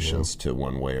organizations to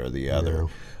one way or the other. Yeah.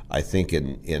 I think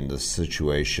in the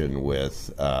situation with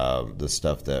the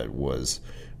stuff that was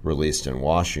released in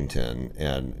Washington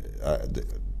and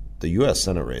the U.S.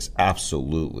 Senate race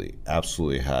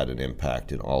absolutely had an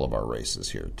impact in all of our races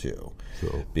here too,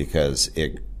 because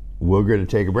we're going to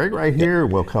take a break right here.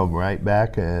 We'll come right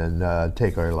back and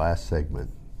take our last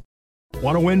segment.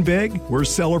 Want to win big? We're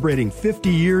celebrating 50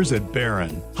 years at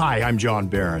Barron. Hi, I'm John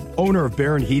Barron, owner of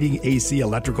Barron Heating, AC,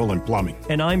 Electrical, and Plumbing.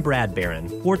 And I'm Brad Barron,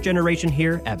 4th generation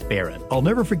here at Barron. I'll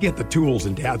never forget the tools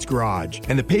in Dad's garage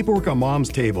and the paperwork on Mom's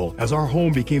table as our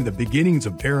home became the beginnings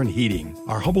of Barron Heating.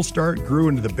 Our humble start grew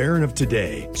into the Barron of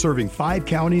today, serving 5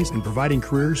 counties and providing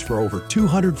careers for over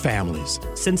 200 families.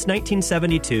 Since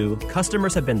 1972,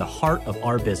 customers have been the heart of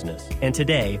our business. And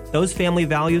today, those family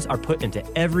values are put into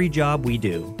every job we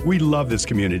do. We love this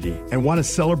community and want to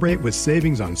celebrate with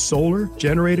savings on solar,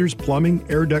 generators, plumbing,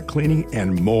 air duct cleaning,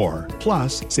 and more.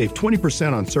 Plus, save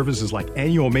 20% on services like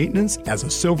annual maintenance as a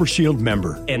Silver Shield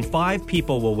member. And 5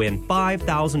 people will win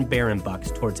 5,000 Barron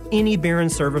bucks towards any Barron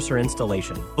service or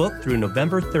installation. Book through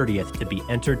November 30th to be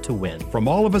entered to win. From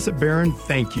all of us at Barron,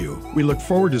 thank you. We look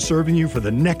forward to serving you for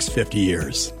the next 50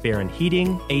 years. Barron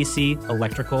Heating, AC,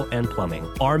 Electrical, and Plumbing.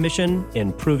 Our mission,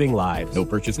 improving lives. No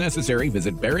purchase necessary.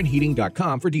 Visit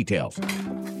barronheating.com for details.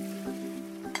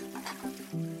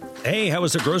 Hey, how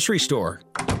was the grocery store?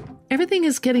 Everything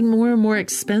is getting more and more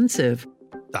expensive.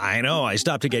 I know. I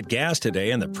stopped to get gas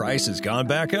today and the price has gone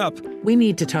back up. We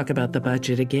need to talk about the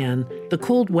budget again. The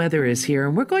cold weather is here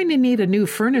and we're going to need a new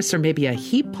furnace or maybe a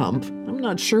heat pump. I'm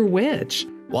not sure which.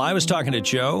 Well, I was talking to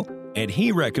Joe and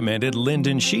he recommended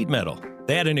Linden Sheet Metal.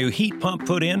 They had a new heat pump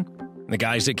put in. The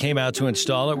guys that came out to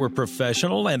install it were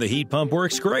professional and the heat pump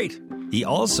works great. He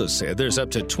also said there's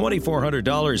up to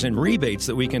 $2,400 in rebates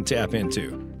that we can tap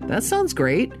into. That sounds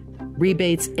great.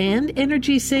 Rebates and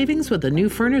energy savings with a new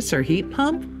furnace or heat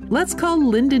pump? Let's call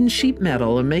Linden Sheet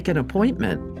Metal and make an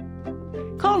appointment.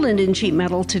 Call Linden Sheet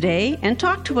Metal today and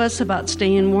talk to us about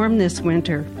staying warm this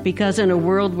winter. Because in a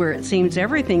world where it seems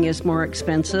everything is more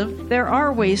expensive, there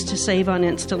are ways to save on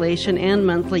installation and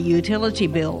monthly utility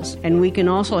bills. And we can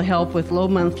also help with low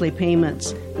monthly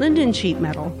payments. Linden Sheet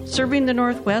Metal, serving the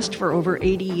Northwest for over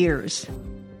 80 years.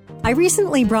 I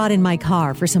recently brought in my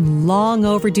car for some long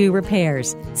overdue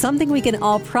repairs, something we can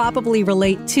all probably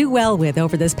relate too well with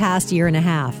over this past year and a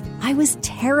half. I was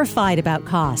terrified about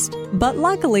cost, but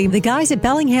luckily the guys at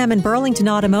Bellingham and Burlington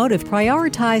Automotive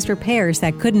prioritized repairs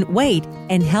that couldn't wait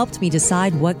and helped me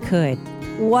decide what could.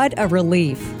 What a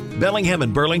relief. Bellingham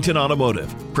and Burlington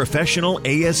Automotive, professional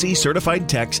ASE certified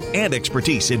techs and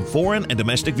expertise in foreign and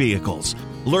domestic vehicles.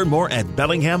 Learn more at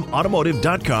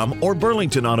BellinghamAutomotive.com or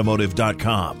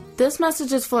BurlingtonAutomotive.com. This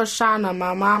message is for Shauna,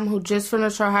 my mom who just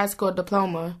finished her high school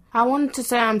diploma. I wanted to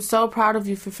say I'm so proud of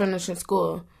you for finishing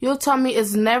school. You told me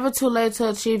it's never too late to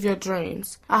achieve your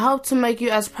dreams. I hope to make you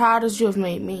as proud as you have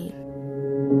made me.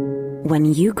 When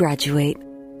you graduate,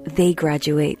 they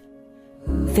graduate.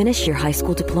 Finish your high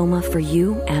school diploma for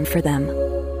you and for them.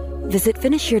 Visit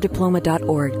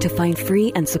finishyourdiploma.org to find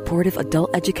free and supportive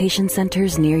adult education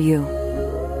centers near you.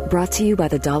 Brought to you by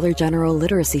the Dollar General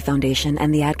Literacy Foundation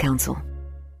and the Ad Council.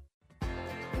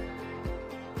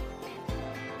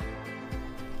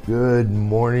 Good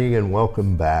morning and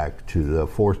welcome back to the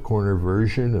Fourth Corner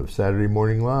version of Saturday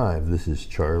Morning Live. This is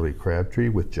Charlie Crabtree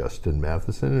with Justin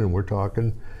Matheson, and we're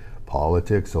talking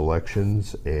politics,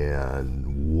 elections,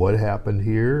 and what happened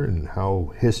here and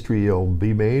how history will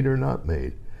be made or not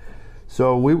made.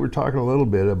 So we were talking a little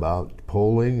bit about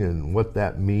polling and what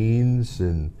that means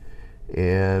and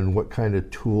what kind of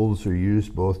tools are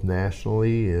used both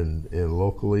nationally and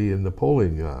locally in the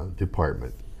polling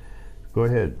department. Go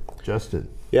ahead, Justin.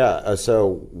 Yeah,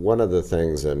 so one of the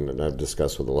things, and I've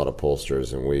discussed with a lot of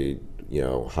pollsters, and we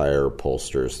hire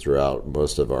pollsters throughout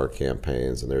most of our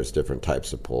campaigns, and there's different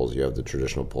types of polls. You have the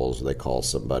traditional polls where they call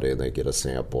somebody and they get a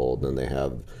sample, and then they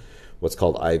have what's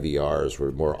called IVRs,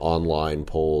 where more online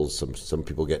polls. Some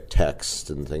people get text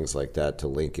and things like that to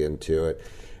link into it.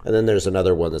 And then there's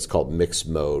another one that's called mixed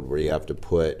mode, where you have to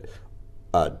put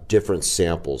different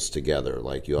samples together.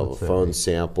 Like you have a phone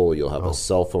sample, you'll have a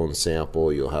cell phone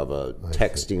sample, you'll have a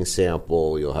texting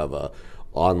sample, you'll have a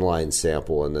online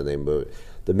sample, and then they move.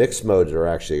 The mixed modes are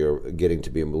actually getting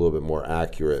to be a little bit more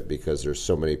accurate because there's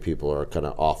so many people are kind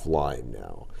of offline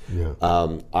now. Yeah.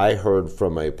 I heard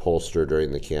from a pollster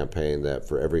during the campaign that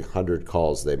for every 100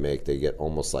 calls they make, they get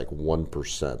almost like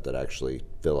 1% that actually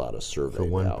fill out a survey. So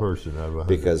one person out of 100.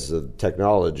 Because of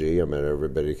technology, I mean,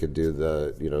 everybody could do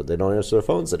they don't answer their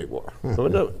phones anymore.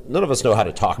 None of us know how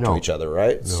to talk to each other,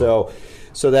 right? No.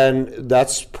 So then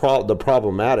that's the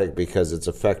problematic because it's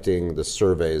affecting the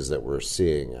surveys that we're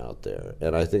seeing out there.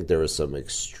 And I think there was some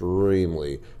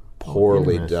extremely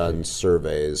poorly done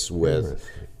surveys with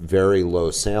very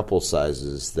low sample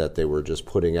sizes that they were just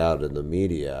putting out in the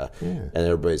media, and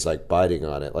everybody's like biting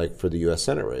on it. Like for the U.S.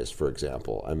 Senate race, for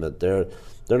example, I mean they're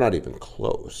not even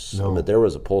close. No. I mean there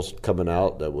was a poll coming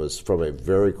out that was from a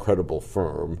very credible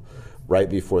firm right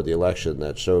before the election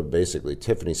that showed basically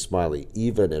Tiffany Smiley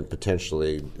even and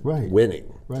potentially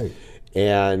winning. Right.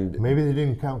 And maybe they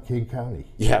didn't count King County.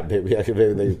 Yeah, maybe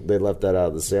they left that out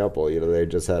of the sample. They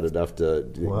just had enough to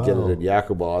get it in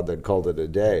Yakima and then called it a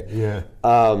day. Yeah.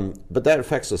 But that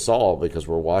affects us all because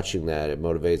we're watching that. It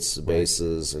motivates the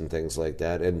bases and things like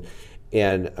that. And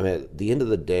I mean, at the end of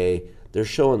the day, they're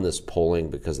showing this polling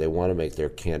because they want to make their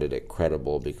candidate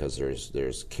credible because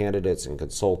there's candidates and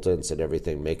consultants and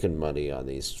everything making money on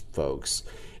these folks.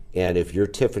 And if you're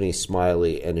Tiffany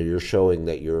Smiley and you're showing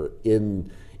that you're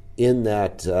in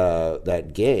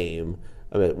that game,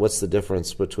 I mean, what's the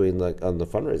difference between on the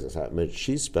fundraising side? I mean,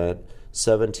 she spent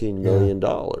 $17 million.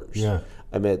 Yeah.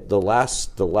 I mean, the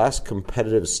last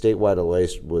competitive statewide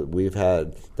election we've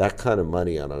had that kind of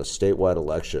money on a statewide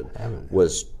election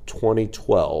was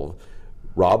 2012.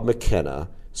 Rob McKenna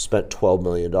spent $12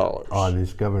 million on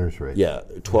his governor's race. Yeah,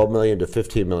 $12 million to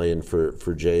 $15 million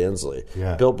for Jay Inslee.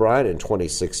 Yeah. Bill Bryan in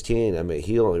 2016, I mean,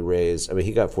 he got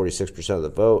 46% of the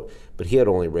vote, but he had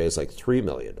only raised like $3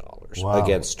 million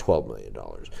against $12 million.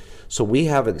 So we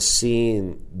haven't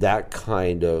seen that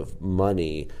kind of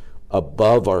money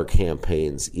above our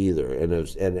campaigns either.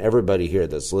 And everybody here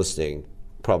that's listening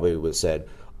probably would have said,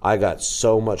 I got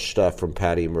so much stuff from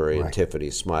Patty Murray and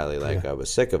Tiffany Smiley, I was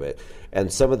sick of it.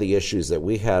 And some of the issues that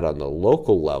we had on the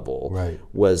local level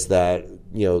was that,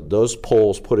 those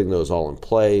polls, putting those all in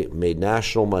play, made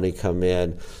national money come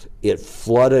in. It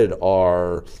flooded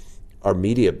our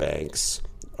media banks,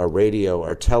 our radio,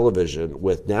 our television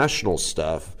with national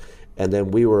stuff. And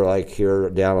then we were like here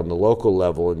down on the local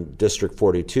level in District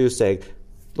 42 saying,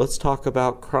 let's talk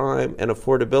about crime and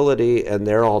affordability, and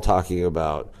they're all talking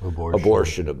about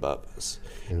abortion above us.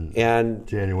 And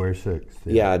January 6th.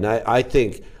 Yeah, and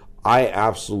I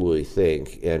absolutely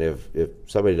think, and if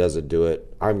somebody doesn't do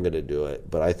it, I'm going to do it,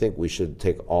 but I think we should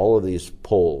take all of these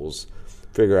polls,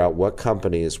 figure out what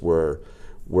companies were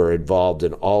involved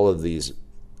in all of these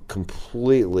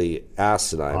completely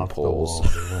asinine polls.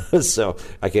 So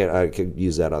I can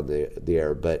use that on the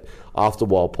air, but off the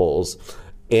wall polls.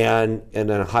 And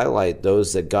then highlight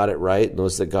those that got it right and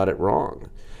those that got it wrong.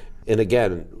 And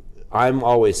again, I'm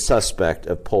always suspect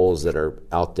of polls that are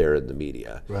out there in the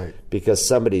media. Right. Because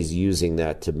somebody's using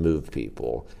that to move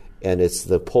people. And it's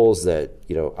the polls that,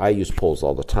 I use polls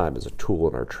all the time as a tool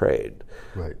in our trade.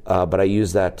 Right. But I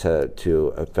use that to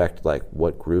affect like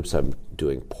what groups I'm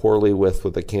doing poorly with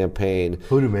the campaign.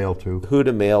 Who to mail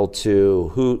to.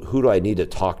 Who do I need to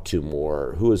talk to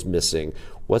more? Who is missing?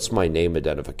 What's my name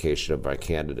identification of my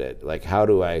candidate? Like how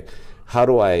do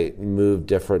I move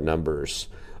different numbers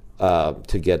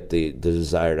to get the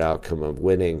desired outcome of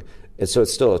winning. And so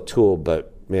it's still a tool,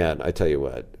 but man, I tell you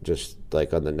what, just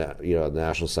like on the on the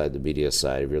national side, the media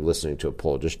side, if you're listening to a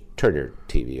poll, just turn your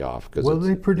TV off. Well,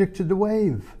 they predicted the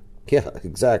wave. Yeah,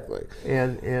 exactly.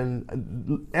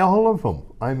 And all of them.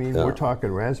 I mean, we're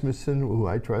talking Rasmussen, who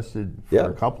I trusted for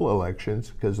a couple of elections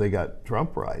because they got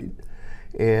Trump right.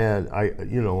 And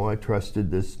I trusted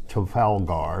this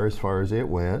Trafalgar as far as it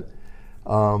went.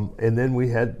 And then we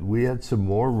had some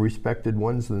more respected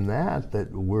ones than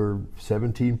that were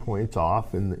 17 points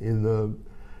off in the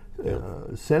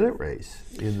Senate race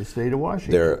in the state of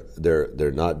Washington.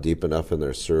 They're not deep enough in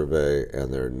their survey,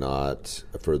 and they're not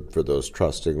for those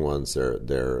trusting ones.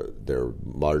 Their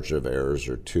margin of errors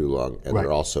are too long, and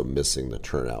they're also missing the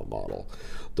turnout model.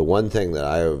 The one thing that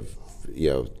I have,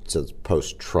 since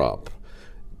post-Trump,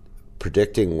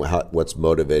 predicting what's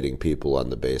motivating people on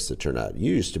the base to turn out.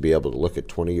 You used to be able to look at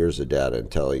 20 years of data and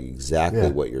tell you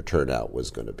exactly what your turnout was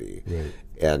going to be. Right.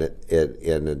 And it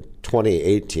in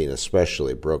 2018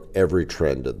 especially broke every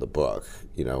trend in the book,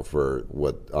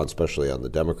 especially on the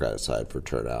Democratic side for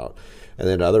turnout. And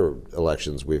then other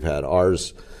elections we've had our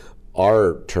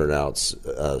turnouts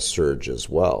surge as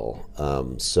well.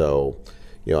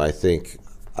 I think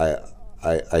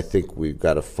we've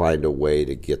got to find a way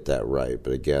to get that right.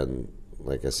 But again,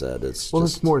 like I said,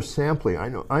 it's more sampling. I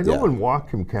know in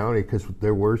Whatcom County, because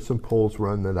there were some polls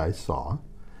run that I saw,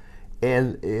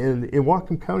 and in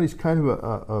Whatcom County is kind of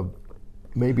a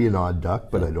maybe an odd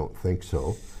duck, but I don't think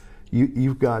so.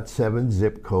 You've got 7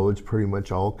 zip codes pretty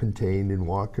much all contained in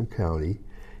Whatcom County,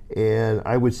 and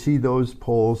I would see those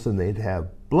polls and they'd have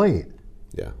Blaine.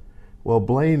 Yeah. Well,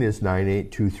 Blaine is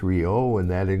 98230, and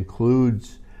that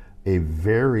includes a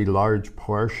very large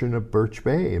portion of Birch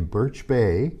Bay. And Birch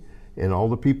Bay and all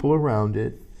the people around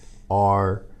it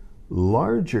are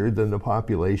larger than the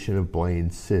population of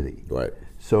Blaine City. Right.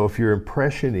 So if your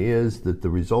impression is that the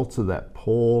results of that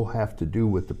poll have to do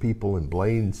with the people in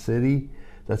Blaine City,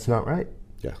 that's not right.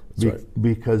 Yeah, that's right.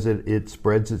 Because it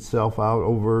spreads itself out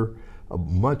over a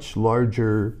much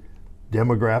larger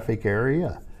demographic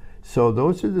area. So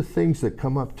those are the things that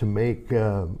come up to make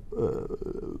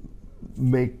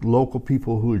local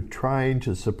people who are trying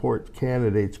to support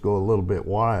candidates go a little bit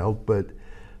wild. But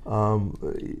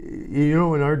in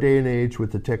our day and age,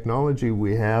 with the technology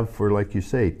we have for, like you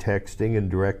say, texting and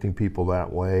directing people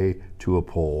that way to a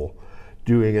poll,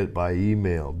 doing it by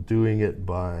email, doing it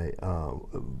by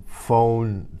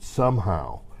phone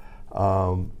somehow.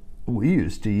 We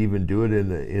used to even do it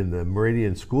in the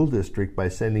Meridian School District by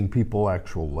sending people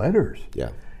actual letters,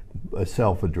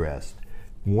 self-addressed.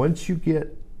 Once you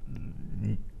get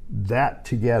that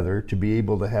together to be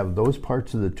able to have those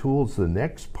parts of the tools, the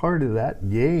next part of that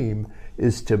game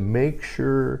is to make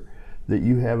sure that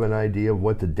you have an idea of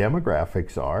what the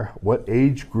demographics are, what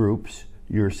age groups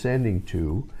you're sending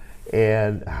to,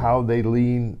 and how they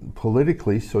lean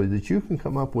politically, so that you can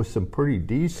come up with some pretty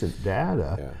decent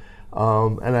data. Yeah.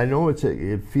 And I know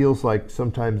it feels like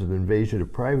sometimes an invasion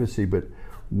of privacy, but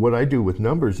what I do with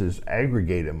numbers is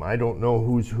aggregate them. I don't know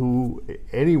who's who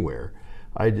anywhere.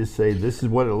 I just say this is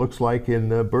what it looks like in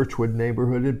the Birchwood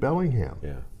neighborhood at Bellingham.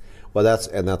 Yeah, well, that's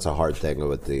a hard thing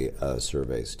with the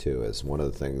surveys too. Is one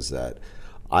of the things that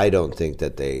I don't think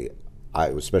that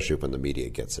especially when the media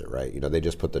gets it right. They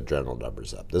just put the general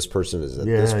numbers up. This person is at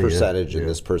this percentage, and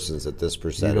this person's at this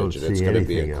percentage, and it's going to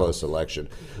be a close election.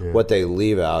 Yeah. What they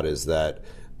leave out is that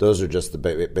those are just the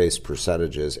base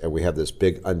percentages, and we have this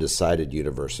big undecided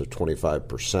universe of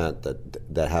 25%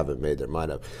 that haven't made their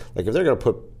mind up. Like if they're going to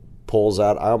put polls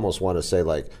out, I almost want to say,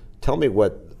 like, tell me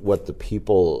what the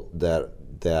people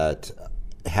that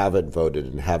haven't voted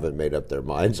and haven't made up their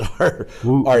minds are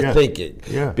thinking.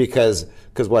 Yeah. Because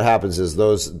what happens is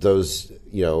those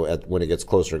when it gets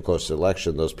closer and closer to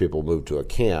election, those people move to a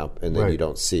camp, and then you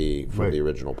don't see from the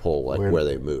original poll where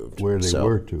they moved, where they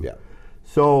were to. Yeah.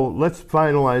 So let's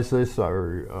finalize this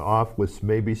off with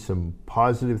maybe some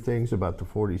positive things about the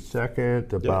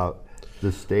 42nd, about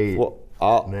the state. Well,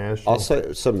 I'll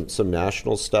say some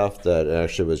national stuff that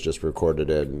actually was just recorded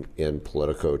in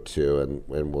Politico too,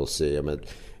 and we'll see. I mean,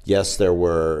 yes, there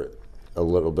were a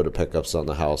little bit of pickups on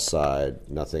the House side,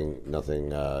 nothing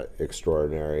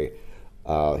extraordinary.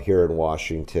 Here in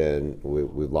Washington,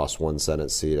 we lost one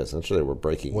Senate seat. Essentially, we're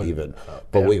breaking even.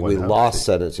 But we lost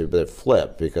Senate seat, but it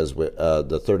flipped because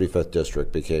the 35th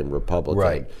district became Republican.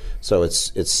 Right. So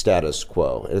it's status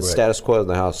quo. And it's status quo in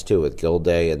the House, too, with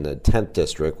Gilday in the 10th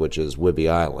district, which is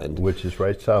Whidbey Island. Which is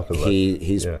right south of us.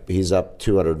 He's up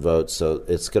 200 votes, so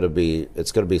it's going to be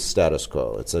status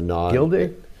quo. It's a non...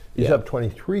 Gilday? He's up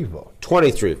 23 votes.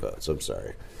 23 votes, I'm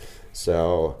sorry.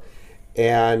 So,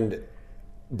 and...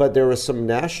 But there were some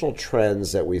national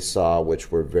trends that we saw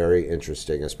which were very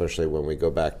interesting, especially when we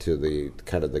go back to the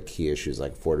kind of the key issues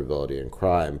like affordability and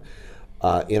crime.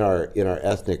 In our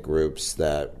ethnic groups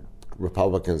that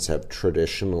Republicans have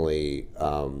traditionally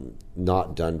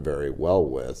not done very well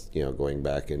with, going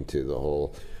back into the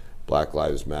whole Black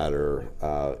Lives Matter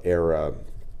era,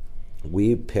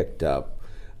 we picked up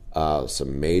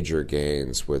some major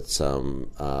gains with some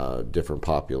different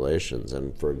populations.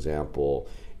 And for example,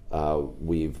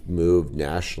 we've moved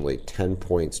nationally 10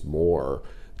 points more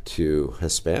to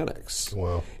Hispanics.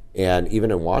 Wow. And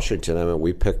even in Washington,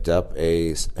 we picked up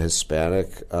a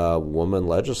Hispanic woman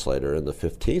legislator in the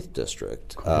 15th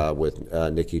district with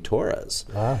Nikki Torres.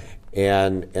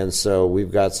 And so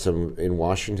we've got some, in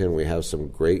Washington, we have some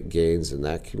great gains in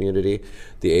that community.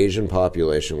 The Asian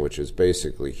population, which is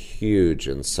basically huge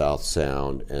in South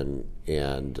Sound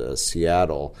and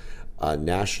Seattle,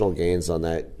 national gains on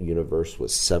that universe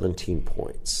was 17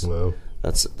 points. Wow.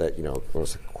 That's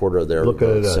almost a quarter of their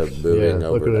votes are moving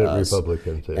over to us.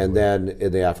 Republicans. And then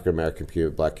in the African American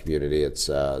Black community, it's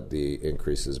the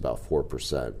increase is about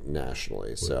 4% nationally.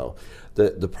 Right. So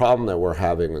the problem that we're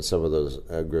having with some of those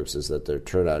groups is that their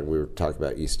turnout, and we were talking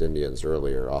about East Indians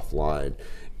earlier offline,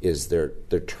 is their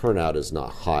turnout is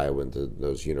not high within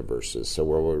those universes. So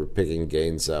where we're picking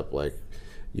gains up, like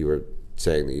you were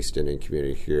saying, the East Indian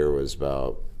community here was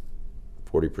about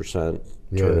 40%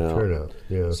 turnout.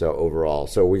 Yeah. So overall,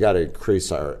 we got to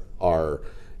increase our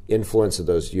influence of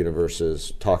those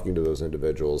universes, talking to those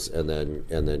individuals, and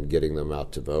then getting them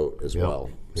out to vote as well.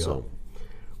 Yep. So,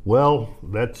 well,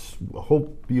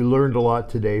 hope you learned a lot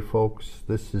today, folks.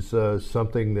 This is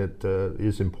something that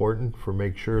is important for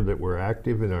make sure that we're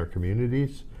active in our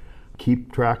communities,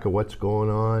 keep track of what's going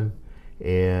on,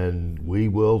 and we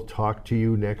will talk to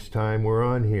you next time we're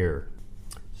on here.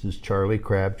 This is Charlie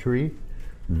Crabtree,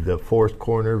 the Fourth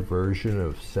Corner version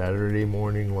of Saturday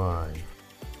Morning Live.